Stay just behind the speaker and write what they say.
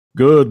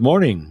Good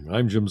morning.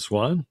 I'm Jim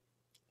Swan.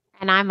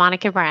 And I'm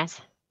Monica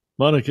Brass.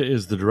 Monica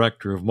is the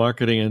Director of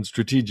Marketing and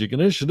Strategic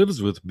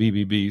Initiatives with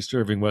BBB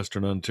serving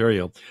Western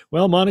Ontario.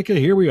 Well, Monica,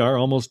 here we are,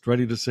 almost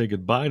ready to say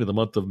goodbye to the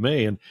month of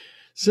May. And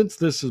since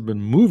this has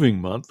been moving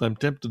month, I'm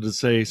tempted to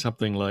say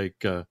something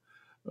like,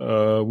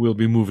 we'll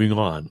be moving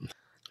on.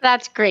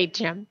 That's great,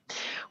 Jim.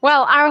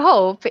 Well, our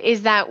hope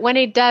is that when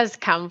it does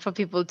come for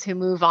people to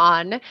move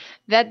on,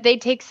 that they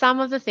take some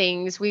of the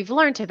things we've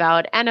learned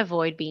about and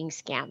avoid being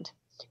scammed.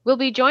 We'll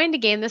be joined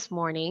again this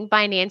morning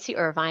by Nancy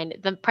Irvine,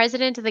 the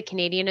president of the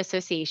Canadian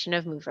Association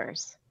of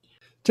Movers.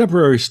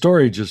 Temporary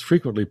storage is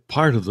frequently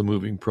part of the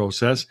moving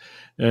process,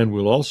 and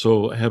we'll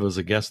also have as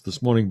a guest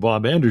this morning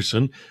Bob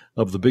Anderson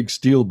of the Big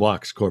Steel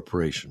Box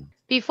Corporation.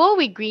 Before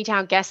we greet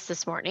our guests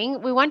this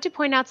morning, we want to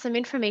point out some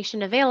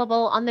information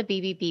available on the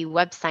BBB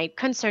website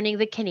concerning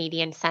the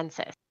Canadian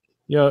census.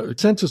 Yeah,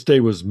 Census Day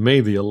was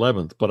May the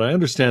 11th, but I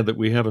understand that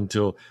we have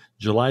until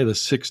July the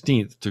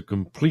 16th to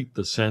complete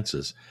the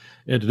census.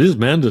 And it is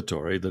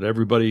mandatory that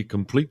everybody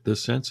complete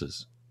this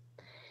census.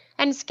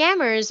 And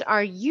scammers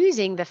are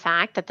using the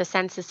fact that the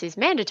census is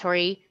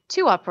mandatory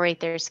to operate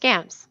their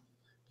scams.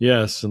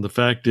 Yes, and the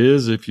fact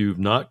is, if you've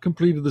not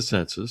completed the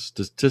census,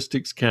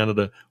 Statistics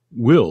Canada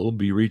will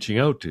be reaching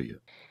out to you.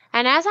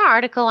 And as our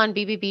article on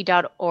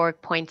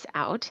bbb.org points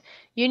out,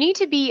 you need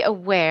to be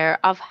aware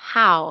of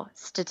how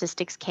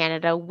Statistics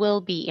Canada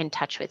will be in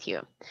touch with you.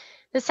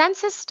 The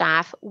census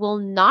staff will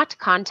not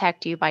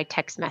contact you by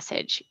text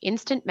message,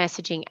 instant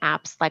messaging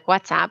apps like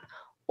WhatsApp,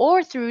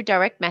 or through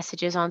direct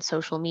messages on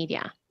social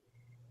media.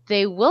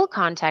 They will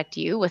contact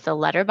you with a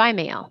letter by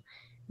mail.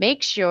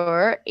 Make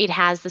sure it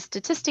has the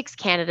Statistics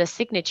Canada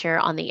signature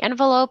on the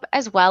envelope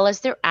as well as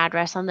their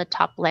address on the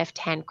top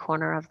left-hand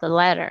corner of the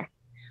letter.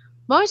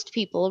 Most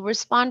people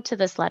respond to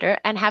this letter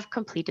and have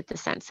completed the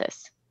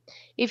census.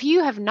 If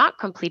you have not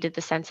completed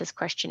the census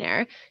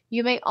questionnaire,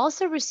 you may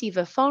also receive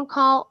a phone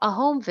call, a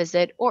home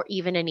visit, or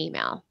even an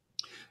email.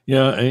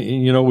 Yeah,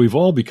 and, we've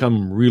all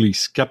become really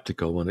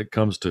skeptical when it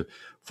comes to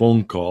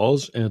phone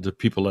calls and to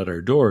people at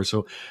our door.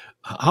 So,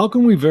 how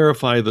can we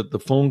verify that the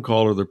phone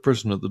call or the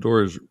person at the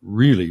door is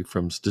really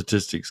from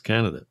Statistics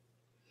Canada?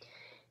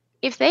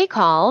 If they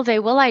call, they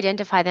will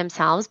identify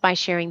themselves by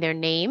sharing their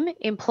name,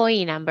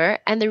 employee number,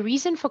 and the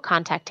reason for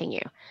contacting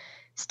you.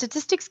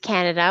 Statistics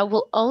Canada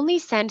will only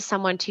send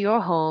someone to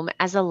your home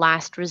as a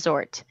last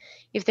resort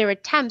if their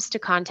attempts to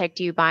contact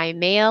you by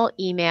mail,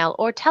 email,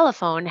 or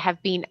telephone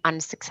have been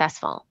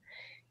unsuccessful.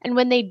 And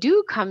when they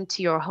do come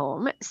to your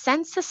home,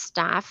 census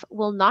staff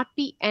will not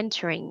be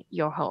entering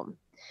your home.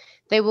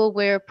 They will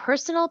wear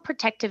personal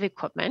protective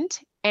equipment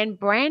and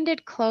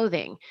branded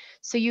clothing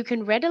so you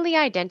can readily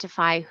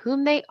identify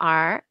whom they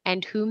are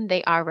and whom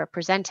they are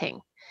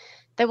representing.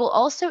 They will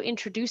also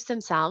introduce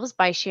themselves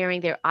by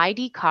sharing their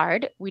ID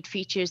card, which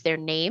features their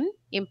name,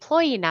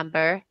 employee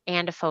number,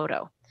 and a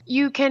photo.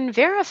 You can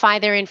verify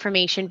their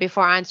information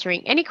before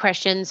answering any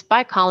questions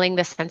by calling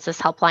the Census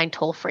Helpline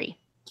toll free.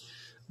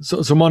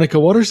 So, Monica,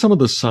 what are some of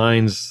the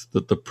signs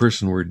that the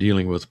person we're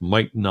dealing with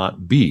might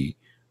not be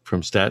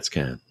from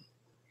StatsCan?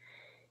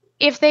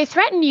 If they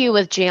threaten you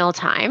with jail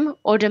time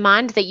or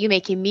demand that you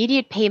make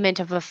immediate payment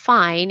of a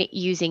fine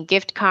using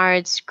gift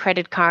cards,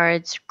 credit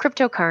cards,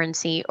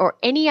 cryptocurrency, or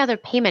any other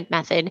payment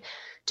method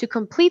to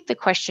complete the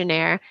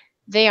questionnaire,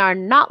 they are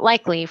not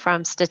likely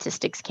from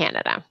Statistics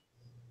Canada.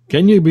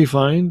 Can you be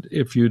fined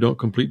if you don't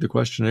complete the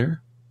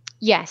questionnaire?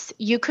 Yes,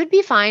 you could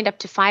be fined up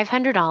to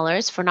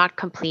 $500 for not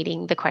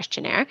completing the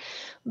questionnaire,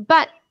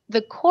 but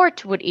the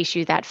court would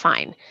issue that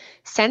fine.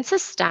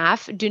 Census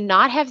staff do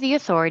not have the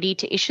authority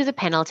to issue the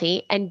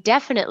penalty and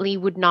definitely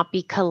would not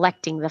be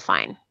collecting the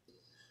fine.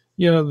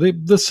 Yeah,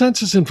 the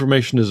census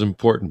information is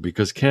important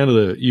because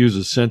Canada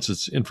uses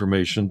census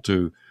information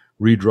to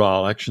redraw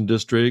election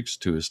districts,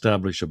 to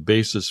establish a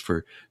basis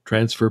for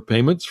transfer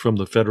payments from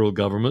the federal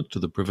government to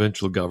the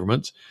provincial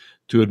governments,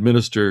 to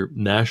administer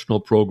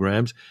national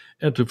programs,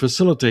 and to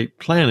facilitate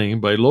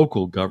planning by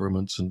local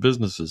governments and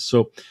businesses.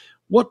 So,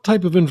 what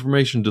type of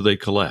information do they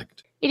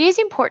collect? It is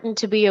important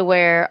to be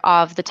aware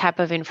of the type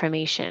of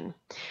information.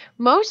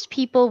 Most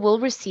people will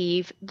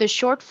receive the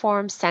short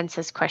form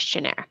census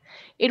questionnaire.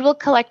 It will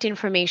collect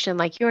information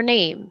like your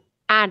name,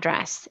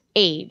 address,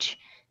 age,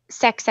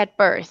 sex at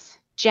birth,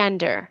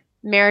 gender,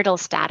 marital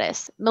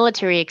status,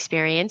 military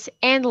experience,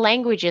 and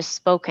languages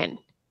spoken.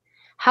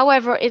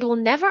 However, it will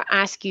never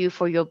ask you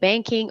for your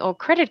banking or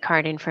credit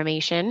card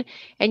information,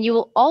 and you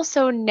will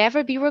also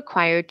never be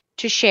required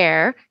to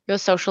share your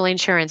social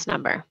insurance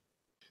number.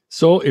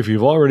 So, if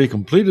you've already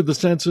completed the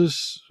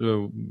census,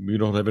 you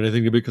don't have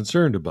anything to be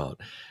concerned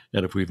about.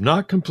 And if we've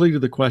not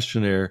completed the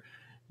questionnaire,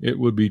 it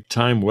would be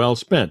time well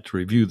spent to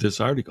review this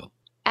article.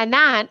 And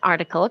that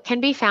article can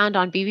be found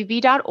on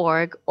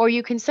bbb.org, or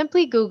you can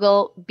simply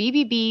Google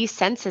BBB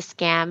census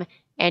scam,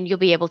 and you'll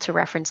be able to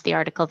reference the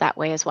article that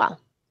way as well.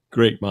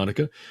 Great,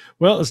 Monica.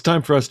 Well, it's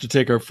time for us to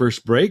take our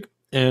first break,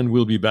 and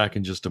we'll be back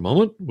in just a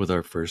moment with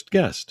our first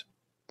guest.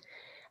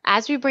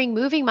 As we bring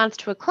moving months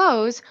to a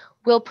close,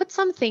 we'll put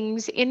some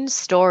things in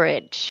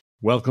storage.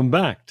 Welcome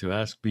back to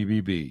Ask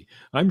BBB.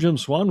 I'm Jim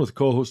Swan with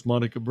co-host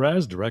Monica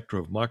Braz, Director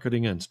of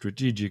Marketing and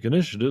Strategic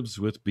Initiatives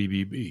with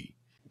BBB.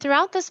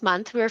 Throughout this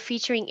month, we're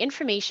featuring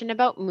information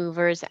about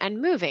movers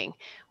and moving.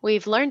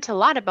 We've learned a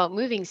lot about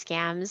moving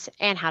scams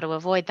and how to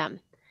avoid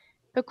them.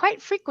 But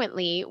quite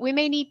frequently, we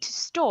may need to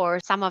store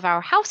some of our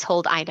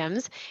household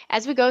items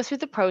as we go through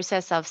the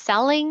process of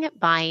selling,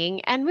 buying,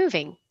 and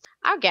moving.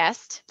 Our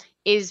guest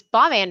is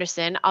Bob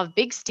Anderson of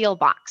Big Steel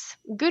Box.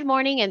 Good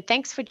morning, and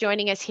thanks for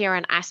joining us here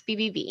on Ask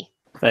BBB.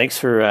 Thanks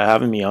for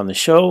having me on the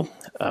show.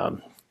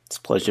 It's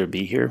a pleasure to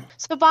be here.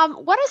 So, Bob,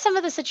 what are some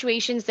of the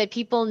situations that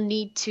people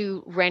need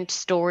to rent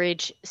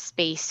storage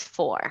space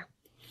for?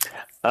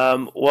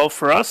 Well,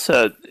 for us,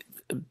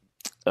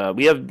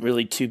 we have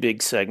really two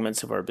big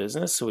segments of our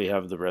business. So we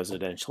have the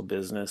residential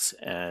business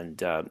and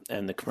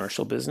the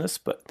commercial business.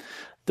 But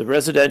the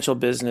residential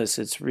business,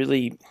 it's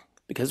really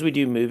because we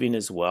do moving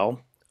as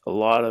well. A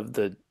lot of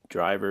the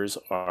drivers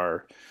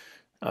are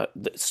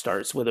that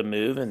starts with a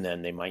move, and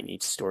then they might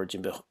need storage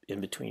in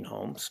between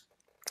homes.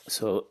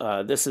 So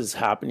this is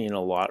happening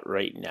a lot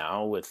right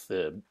now with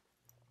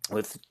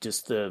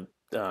just the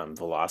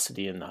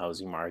velocity in the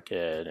housing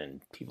market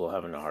and people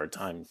having a hard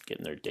time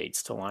getting their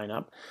dates to line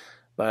up.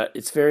 But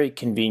it's a very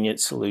convenient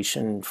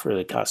solution for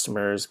the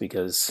customers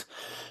because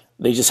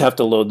they just have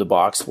to load the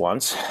box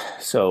once.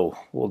 So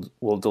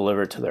we'll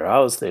deliver it to their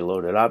house, they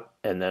load it up,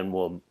 and then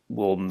we'll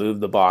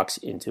move the box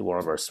into one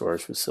of our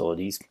storage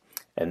facilities,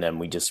 and then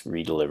we just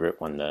redeliver it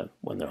when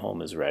their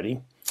home is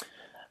ready.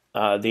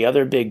 The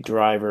other big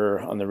driver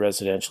on the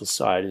residential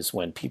side is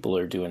when people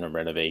are doing a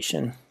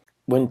renovation.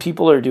 When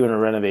people are doing a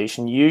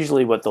renovation,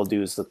 usually what they'll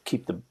do is they'll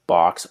keep the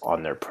box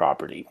on their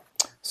property.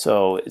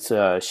 So it's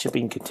a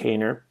shipping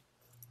container,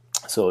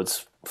 so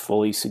it's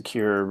fully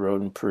secure,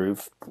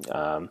 rodent-proof,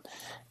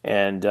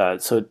 and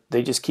so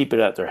they just keep it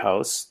at their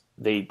house.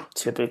 They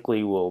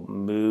typically will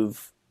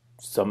move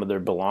some of their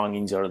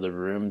belongings out of the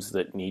rooms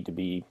that need to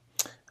be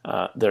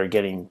that are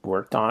getting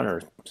worked on,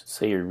 or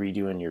say you're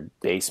redoing your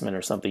basement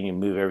or something, you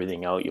move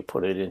everything out, you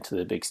put it into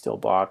the Big Steel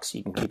Box.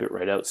 You can keep it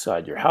right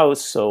outside your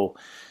house, so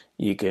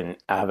you can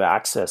have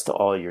access to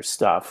all your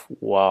stuff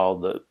while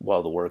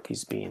the work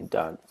is being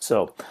done.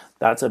 So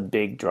that's a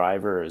big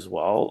driver as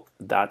well.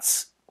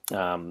 That's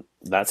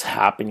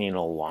happening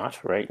a lot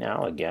right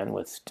now. Again,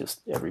 with just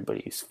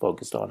everybody's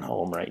focused on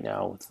home right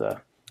now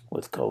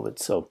with COVID.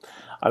 So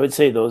I would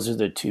say those are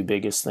the two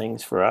biggest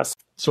things for us.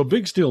 So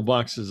Big Steel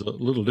Box is a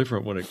little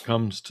different when it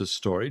comes to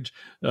storage.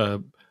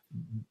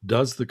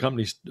 Does the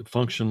company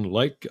function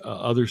like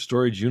other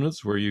storage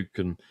units where you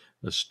can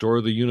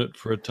store the unit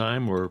for a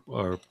time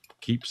or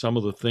keep some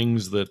of the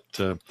things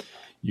that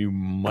you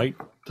might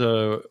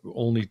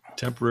only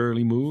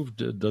temporarily move?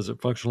 Does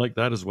it function like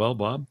that as well,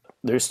 Bob?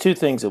 There's two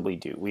things that we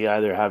do. We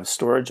either have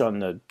storage on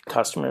the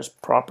customer's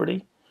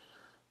property,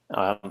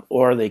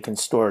 or they can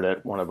store it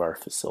at one of our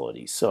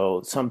facilities.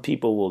 So some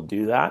people will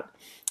do that.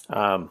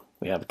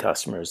 We have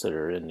customers that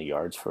are in the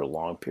yards for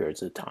long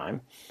periods of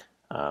time.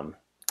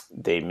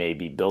 They may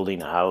be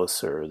building a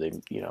house, or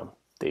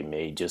they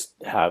may just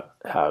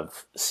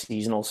have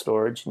seasonal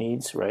storage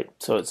needs, right?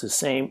 So it's the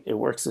same. It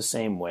works the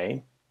same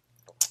way.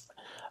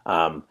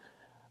 When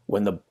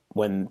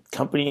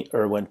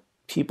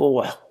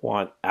people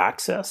want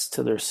access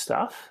to their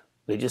stuff,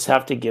 they just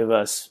have to give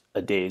us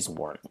a day's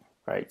warning,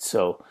 right?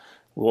 So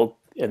we'll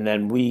go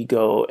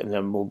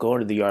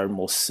into the yard and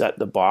we'll set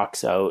the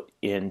box out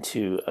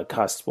into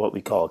what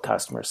we call a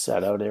customer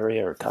set out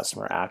area or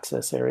customer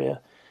access area.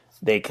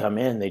 They come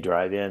in, they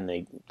drive in,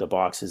 the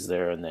box is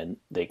there, and then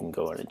they can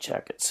go in and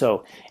check it.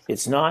 So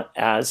it's not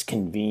as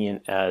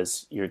convenient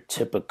as your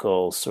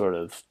typical sort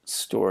of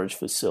storage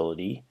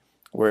facility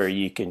where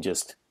you can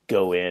just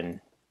go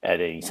in at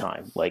any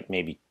time. Like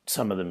maybe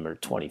some of them are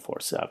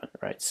 24/7,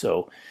 right?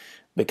 So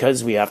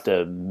because we have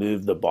to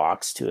move the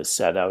box to a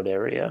set out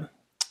area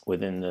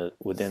within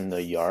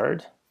the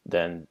yard,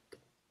 then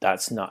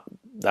that's a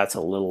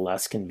little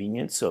less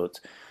convenient. So it's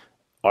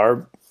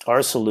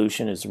our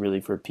solution is really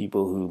for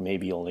people who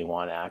maybe only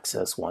want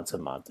access once a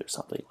month or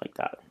something like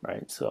that,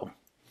 right? So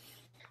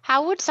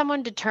how would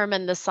someone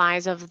determine the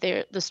size of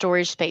the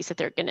storage space that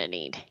they're going to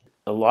need?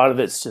 A lot of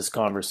it's just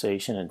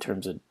conversation in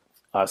terms of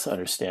us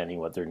understanding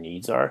what their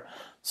needs are.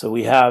 So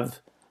we have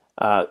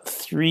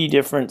 3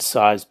 different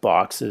size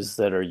boxes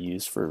that are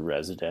used for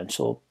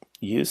residential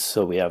use.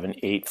 So we have an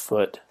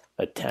 8-foot,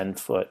 a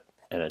 10-foot,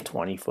 and a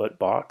 20-foot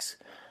box.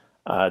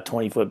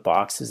 20-foot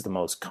box is the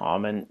most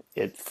common.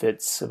 It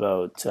fits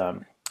about,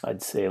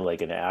 I'd say,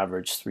 like an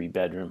average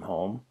 3-bedroom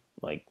home.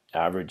 Like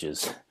average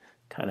is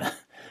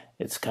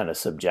it's kind of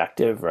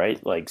subjective,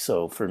 right? Like,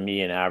 so for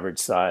me, an average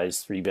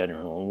size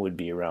 3-bedroom home would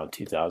be around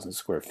 2,000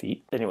 square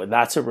feet. Anyway,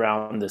 that's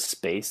around the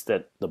space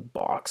that the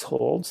box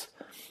holds.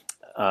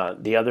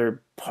 The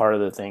other part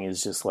of the thing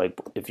is just like,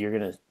 if you're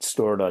going to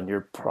store it on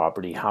your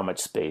property, how much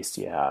space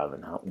do you have,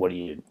 and what are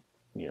you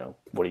going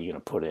to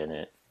put in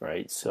it,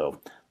 right?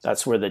 So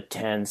that's where the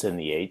 10s and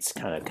the 8s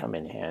kind of come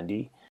in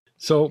handy.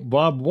 So,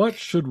 Bob, what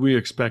should we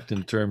expect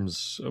in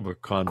terms of a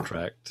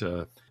contract?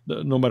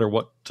 no matter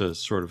what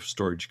sort of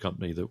storage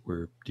company that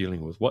we're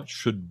dealing with? What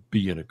should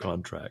be in a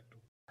contract?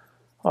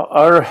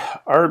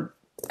 Our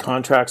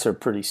contracts are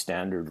pretty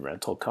standard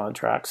rental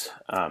contracts.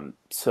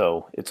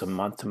 So it's a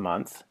month to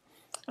month.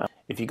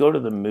 If you go to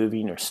the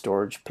moving or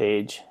storage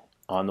page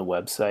on the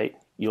website,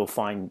 you'll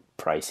find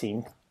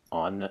pricing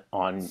on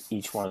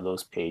each one of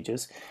those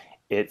pages.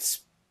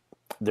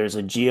 There's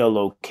a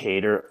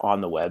geolocator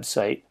on the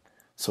website.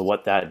 So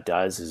what that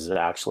does is it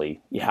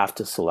actually, you have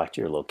to select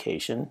your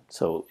location.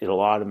 So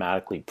it'll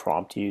automatically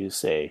prompt you to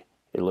say,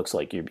 it looks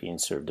like you're being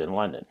served in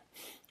London,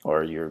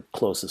 or your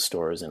closest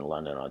store is in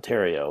London,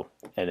 Ontario.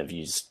 And if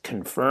you just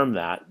confirm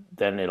that,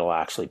 then it'll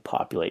actually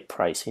populate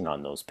pricing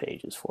on those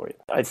pages for you.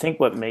 I think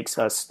what makes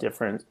us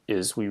different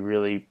is we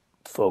really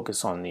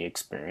focus on the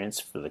experience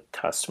for the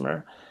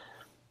customer.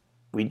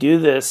 We do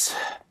this,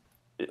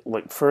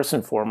 like, first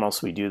and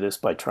foremost, we do this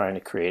by trying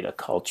to create a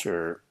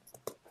culture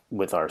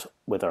with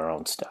our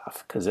own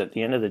staff, because at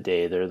the end of the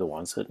day, they're the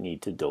ones that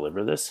need to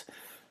deliver this.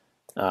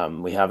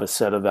 We have a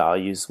set of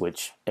values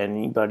which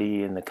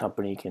anybody in the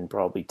company can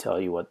probably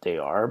tell you what they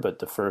are, but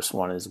the first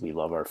one is we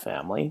love our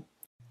family.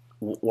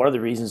 One of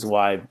the reasons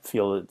why I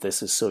feel that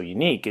this is so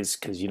unique is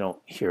because you don't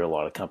hear a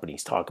lot of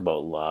companies talk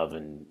about love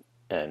and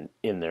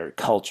in their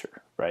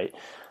culture, right?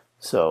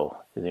 So,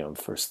 the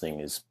first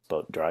thing is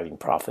about driving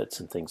profits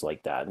and things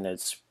like that. And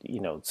it's,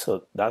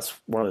 so that's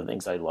one of the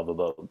things I love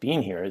about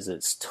being here, is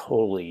it's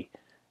totally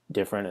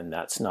different, and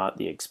that's not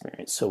the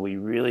experience. So we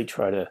really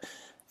try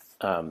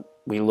to,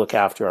 we look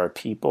after our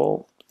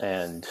people,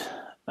 and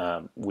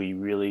we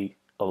really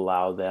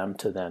allow them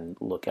to then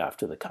look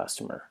after the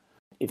customer.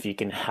 If you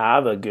can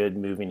have a good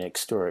moving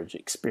storage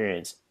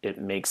experience,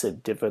 it makes a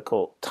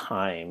difficult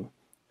time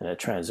and a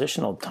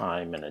transitional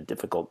time and a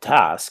difficult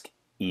task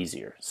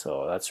easier.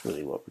 So that's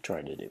really what we're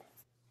trying to do.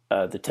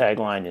 The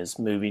tagline is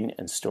moving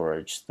and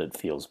storage that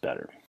feels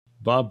better.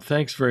 Bob,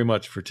 thanks very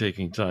much for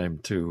taking time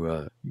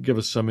to give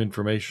us some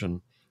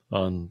information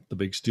on the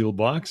Big Steel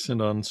Box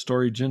and on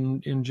storage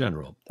in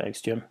general.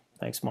 Thanks, Jim.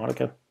 Thanks,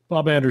 Monica.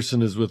 Bob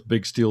Anderson is with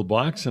Big Steel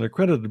Box, an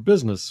accredited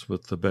business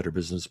with the Better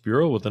Business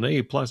Bureau with an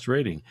A+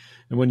 rating.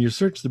 And when you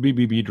search the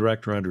BBB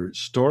Director under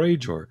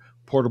storage or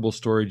portable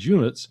storage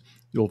units,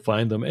 you'll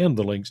find them and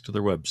the links to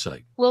their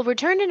website. We'll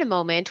return in a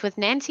moment with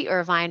Nancy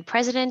Irvine,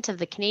 President of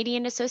the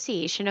Canadian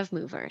Association of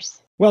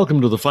Movers. Welcome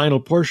to the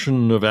final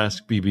portion of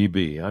Ask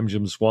BBB. I'm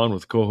Jim Swan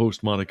with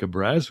co-host Monica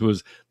Braz, who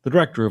is the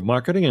Director of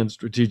Marketing and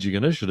Strategic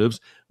Initiatives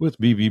with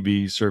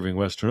BBB serving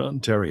Western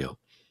Ontario.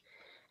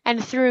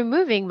 And through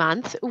Moving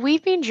Month,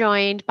 we've been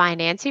joined by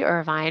Nancy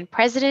Irvine,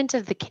 President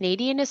of the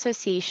Canadian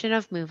Association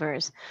of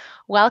Movers.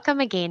 Welcome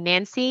again,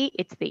 Nancy.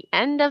 It's the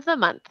end of the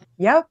month.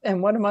 Yep,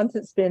 and what a month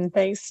it's been.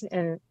 Thanks,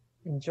 and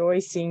enjoy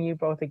seeing you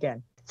both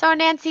again. So,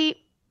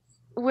 Nancy,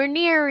 we're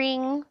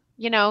nearing,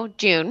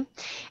 June.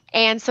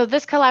 And so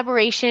this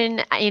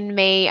collaboration in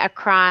May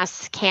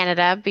across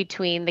Canada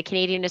between the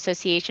Canadian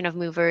Association of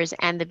Movers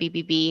and the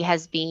BBB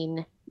has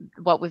been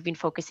what we've been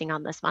focusing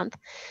on this month.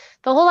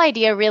 The whole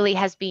idea really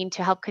has been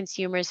to help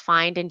consumers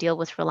find and deal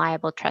with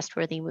reliable,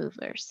 trustworthy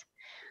movers.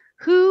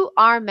 Who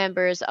are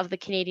members of the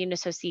Canadian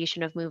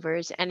Association of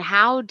Movers, and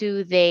how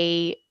do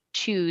they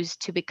choose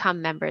to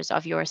become members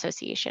of your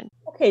association?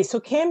 Okay, so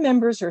CAM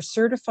members are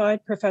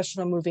certified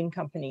professional moving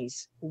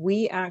companies.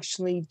 We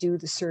actually do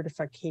the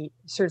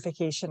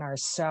certification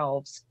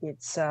ourselves.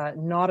 It's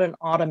not an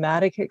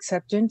automatic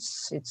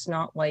acceptance. It's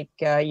not like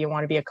you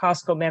want to be a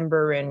Costco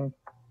member and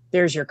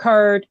there's your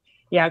card.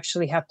 You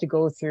actually have to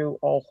go through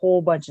a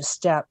whole bunch of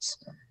steps.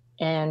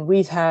 And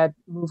we've had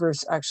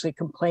movers actually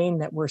complain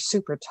that we're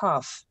super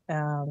tough,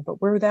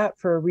 but we're that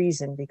for a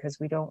reason, because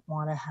we don't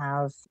want to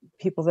have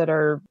people that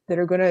are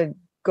going to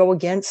go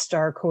against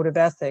our code of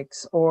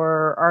ethics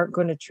or aren't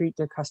going to treat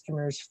their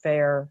customers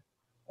fair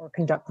or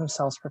conduct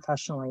themselves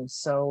professionally.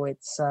 So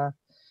it's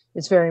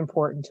very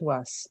important to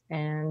us.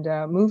 And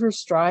movers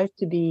strive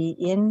to be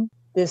in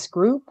this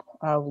group.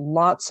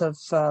 Lots of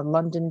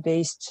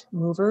London-based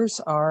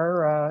movers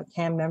are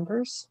CAM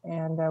members,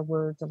 and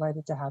we're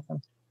delighted to have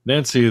them.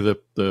 Nancy,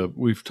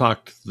 we've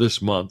talked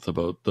this month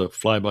about the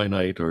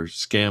fly-by-night or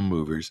scam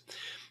movers,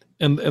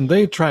 and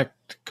they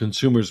attract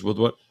consumers with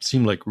what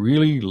seem like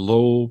really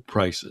low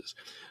prices.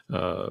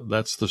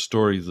 That's the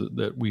story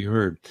that we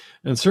heard.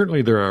 And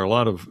certainly there are a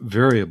lot of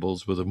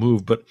variables with a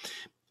move, but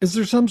is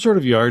there some sort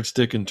of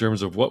yardstick in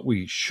terms of what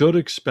we should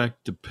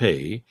expect to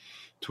pay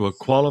to a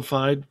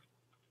qualified,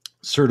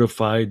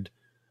 certified,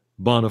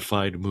 bona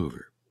fide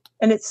mover?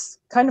 And it's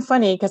kind of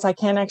funny because I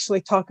can't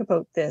actually talk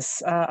about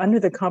this.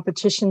 Under the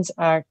Competitions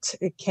Act,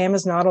 CAM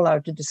is not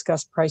allowed to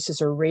discuss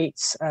prices or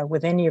rates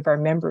with any of our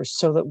members,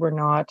 so that we're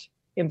not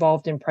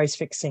involved in price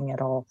fixing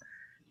at all.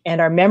 And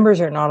our members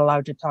are not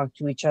allowed to talk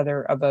to each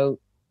other about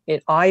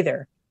it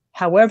either.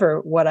 However,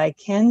 what I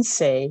can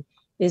say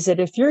is that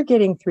if you're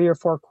getting 3 or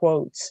 4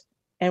 quotes,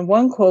 and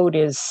one quote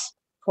is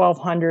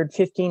 $1,200,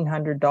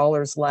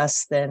 $1,500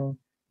 less than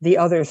the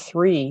other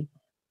 3,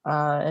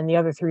 and the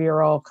other 3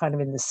 are all kind of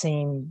in the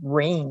same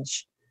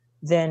range,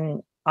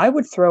 then I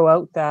would throw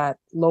out that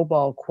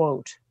lowball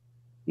quote,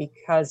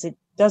 because it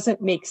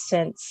doesn't make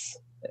sense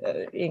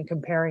in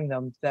comparing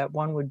them, that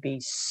one would be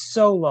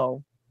so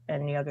low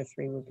and the other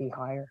three would be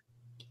higher.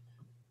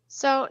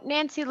 So,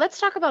 Nancy, let's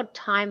talk about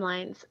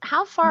timelines.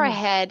 How far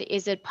ahead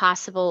is it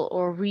possible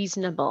or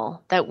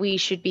reasonable that we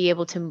should be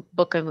able to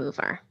book a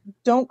mover?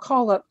 Don't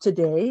call up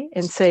today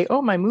and say,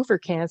 oh, my mover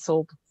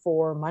canceled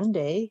for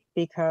Monday,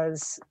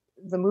 because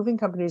the moving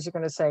companies are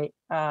going to say,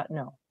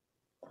 no.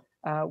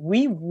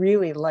 We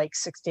really like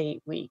 6 to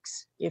 8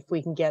 weeks if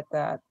we can get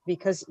that,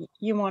 because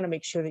you want to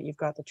make sure that you've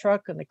got the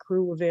truck and the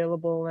crew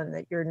available and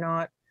that you're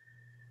not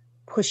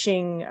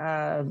pushing,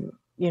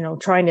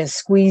 trying to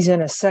squeeze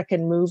in a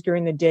second move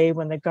during the day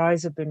when the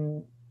guys have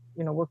been,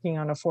 working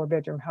on a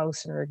 4-bedroom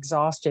house and are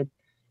exhausted.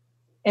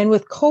 And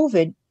with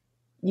COVID,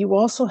 you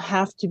also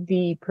have to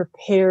be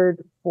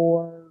prepared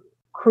for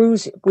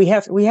crews. We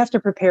have to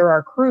prepare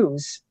our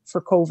crews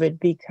for COVID,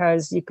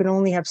 because you can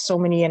only have so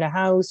many in a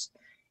house,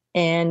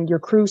 and your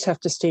crews have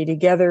to stay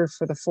together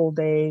for the full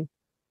day,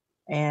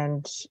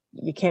 and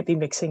you can't be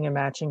mixing and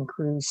matching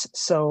crews.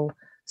 So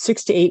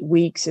 6 to 8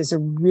 weeks is a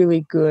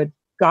really good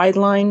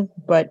guideline,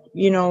 but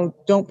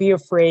don't be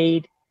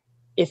afraid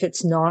if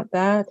it's not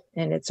that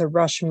and it's a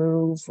rush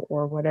move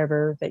or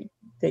whatever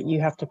that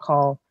you have to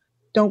call.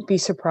 Don't be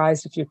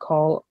surprised if you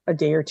call a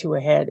day or two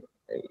ahead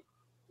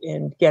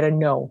and get a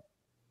no.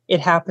 It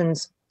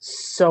happens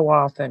so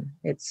often.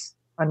 It's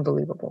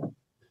unbelievable.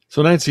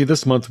 So, Nancy,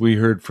 this month we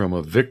heard from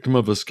a victim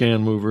of a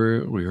scam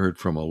mover. We heard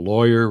from a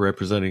lawyer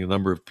representing a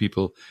number of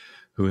people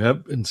who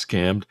have been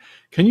scammed.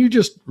 Can you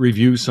just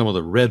review some of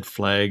the red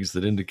flags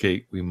that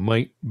indicate we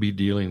might be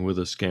dealing with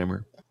a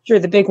scammer? Sure.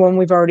 The big one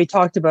we've already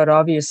talked about,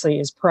 obviously,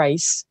 is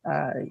price.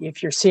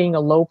 If you're seeing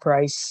a low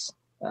price,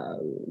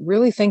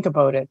 really think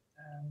about it.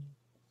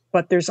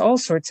 But there's all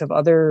sorts of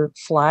other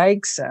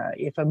flags.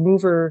 If a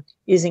mover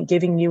isn't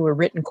giving you a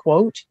written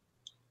quote,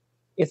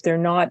 if they're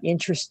not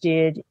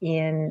interested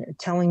in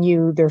telling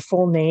you their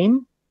full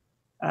name,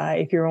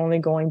 if you're only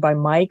going by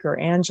Mike or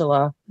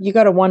Angela, you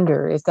got to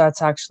wonder if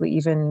that's actually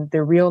even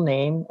their real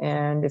name.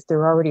 And if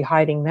they're already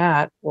hiding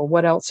that, well,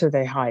 what else are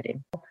they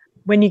hiding?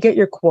 When you get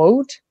your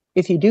quote,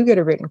 if you do get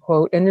a written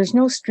quote and there's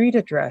no street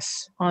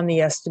address on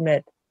the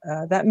estimate,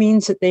 that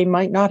means that they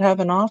might not have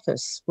an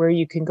office where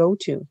you can go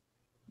to.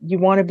 You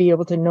want to be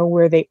able to know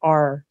where they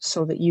are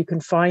so that you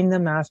can find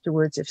them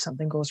afterwards if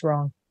something goes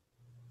wrong.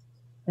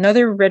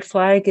 Another red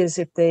flag is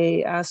if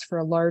they ask for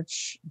a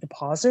large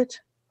deposit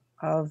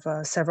of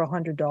several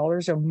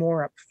 $100s or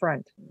more up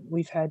front.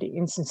 We've had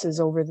instances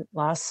over the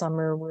last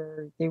summer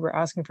where they were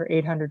asking for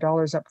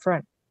 $800 up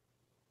front.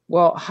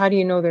 Well, how do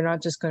you know they're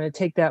not just going to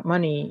take that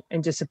money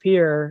and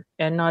disappear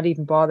and not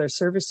even bother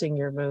servicing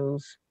your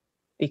move,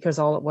 because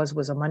all it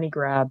was a money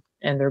grab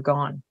and they're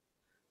gone?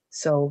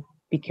 So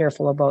be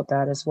careful about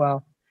that as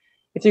well.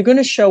 If you're going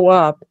to show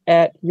up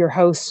at your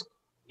house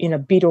in a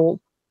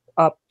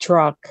beat-up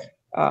truck,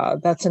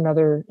 that's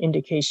another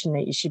indication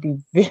that you should be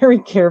very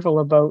careful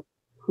about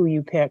who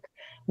you pick.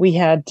 We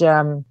had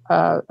a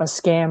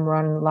scam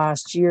run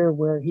last year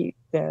where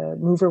the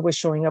mover was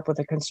showing up with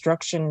a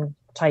construction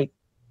type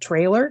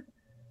trailer.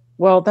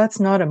 Well, that's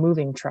not a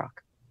moving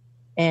truck.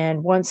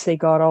 And once they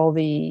got all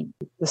the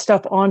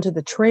stuff onto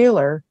the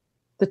trailer,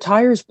 the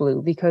tires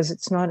blew because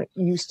it's not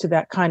used to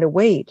that kind of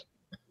weight.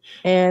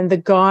 And the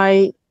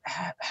guy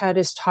had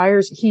his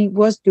tires, he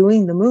was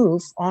doing the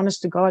move,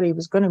 honest to God, he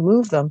was going to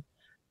move them.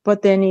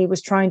 But then he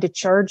was trying to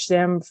charge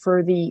them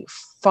for the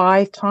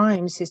 5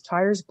 times his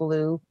tires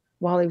blew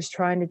while he was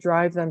trying to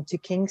drive them to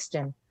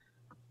Kingston.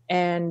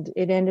 And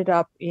it ended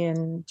up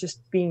in just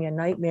being a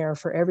nightmare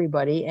for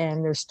everybody.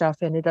 And their stuff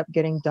ended up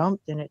getting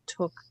dumped. And it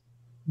took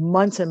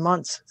months and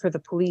months for the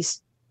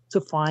police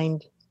to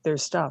find their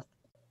stuff.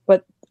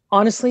 But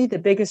honestly, the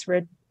biggest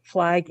red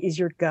flag is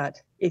your gut.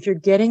 If you're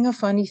getting a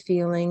funny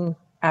feeling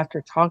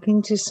after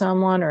talking to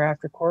someone or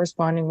after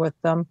corresponding with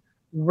them,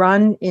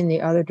 run in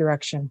the other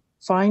direction.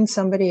 Find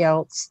somebody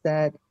else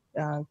that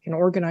can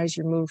organize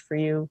your move for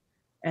you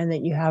and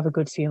that you have a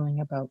good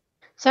feeling about.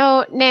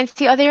 So,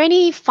 Nancy, are there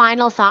any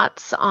final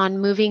thoughts on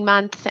moving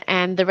month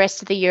and the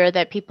rest of the year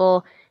that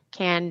people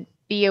can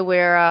be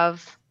aware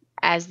of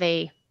as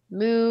they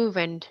move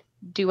and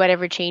do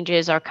whatever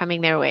changes are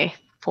coming their way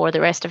for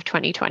the rest of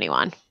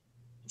 2021?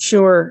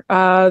 Sure.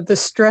 The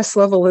stress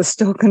level is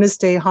still going to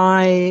stay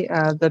high.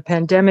 The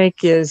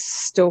pandemic is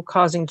still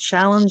causing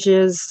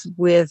challenges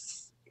with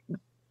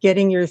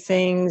getting your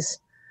things,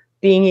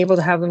 being able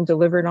to have them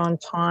delivered on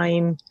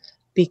time,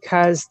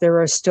 because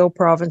there are still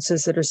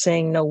provinces that are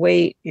saying, no,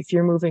 wait, if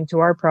you're moving to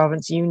our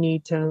province, you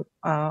need to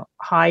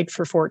hide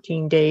for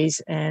 14 days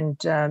and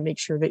make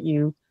sure that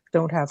you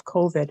don't have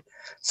COVID.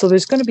 So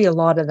there's going to be a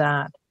lot of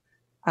that.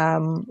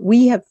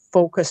 We have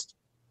focused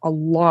a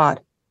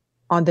lot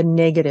on the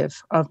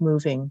negative of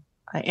moving.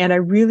 And I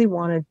really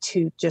wanted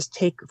to just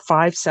take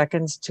 5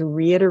 seconds to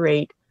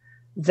reiterate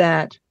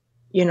that,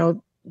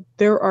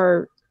 there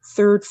are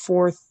 3rd,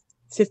 4th,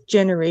 5th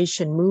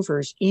generation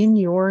movers in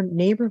your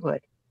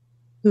neighborhood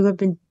who have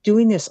been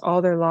doing this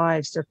all their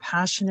lives. They're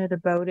passionate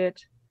about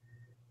it.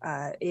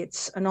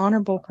 It's an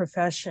honorable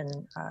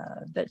profession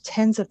that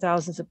tens of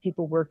thousands of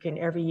people work in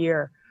every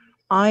year.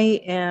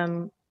 I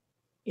am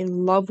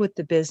in love with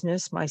the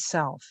business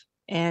myself.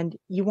 And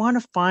you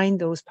want to find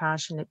those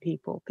passionate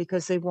people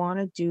because they want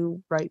to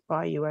do right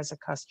by you as a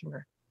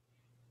customer.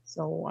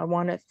 So I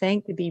want to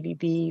thank the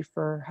BBB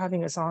for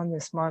having us on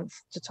this month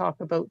to talk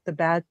about the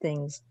bad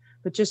things.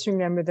 But just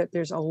remember that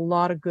there's a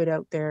lot of good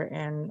out there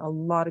and a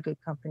lot of good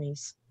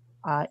companies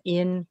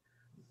in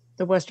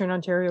the Western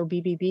Ontario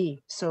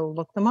BBB. So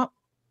look them up.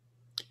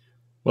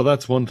 Well,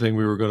 that's one thing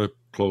we were going to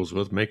close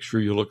with. Make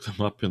sure you look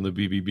them up in the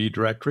BBB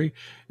directory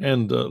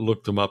and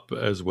look them up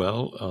as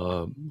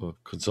well.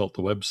 Consult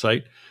the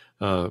website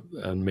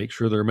and make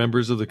sure they're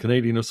members of the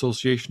Canadian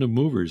Association of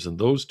Movers. And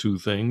those two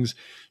things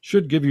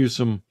should give you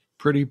some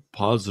pretty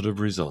positive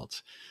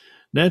results.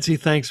 Nancy,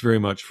 thanks very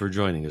much for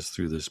joining us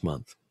through this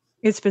month.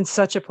 It's been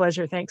such a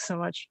pleasure. Thanks so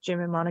much, Jim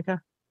and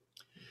Monica.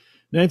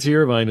 Nancy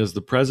Irvine is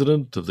the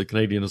president of the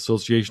Canadian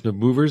Association of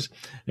Movers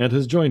and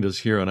has joined us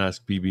here on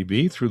Ask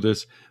BBB through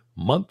this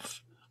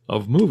month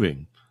of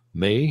moving,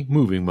 May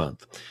Moving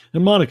Month.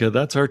 And Monica,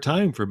 that's our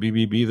time for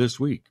BBB this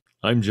week.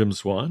 I'm Jim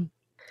Swan.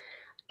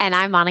 And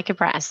I'm Monica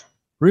Press.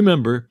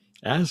 Remember,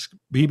 ask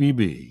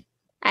BBB.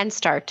 And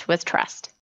start with trust.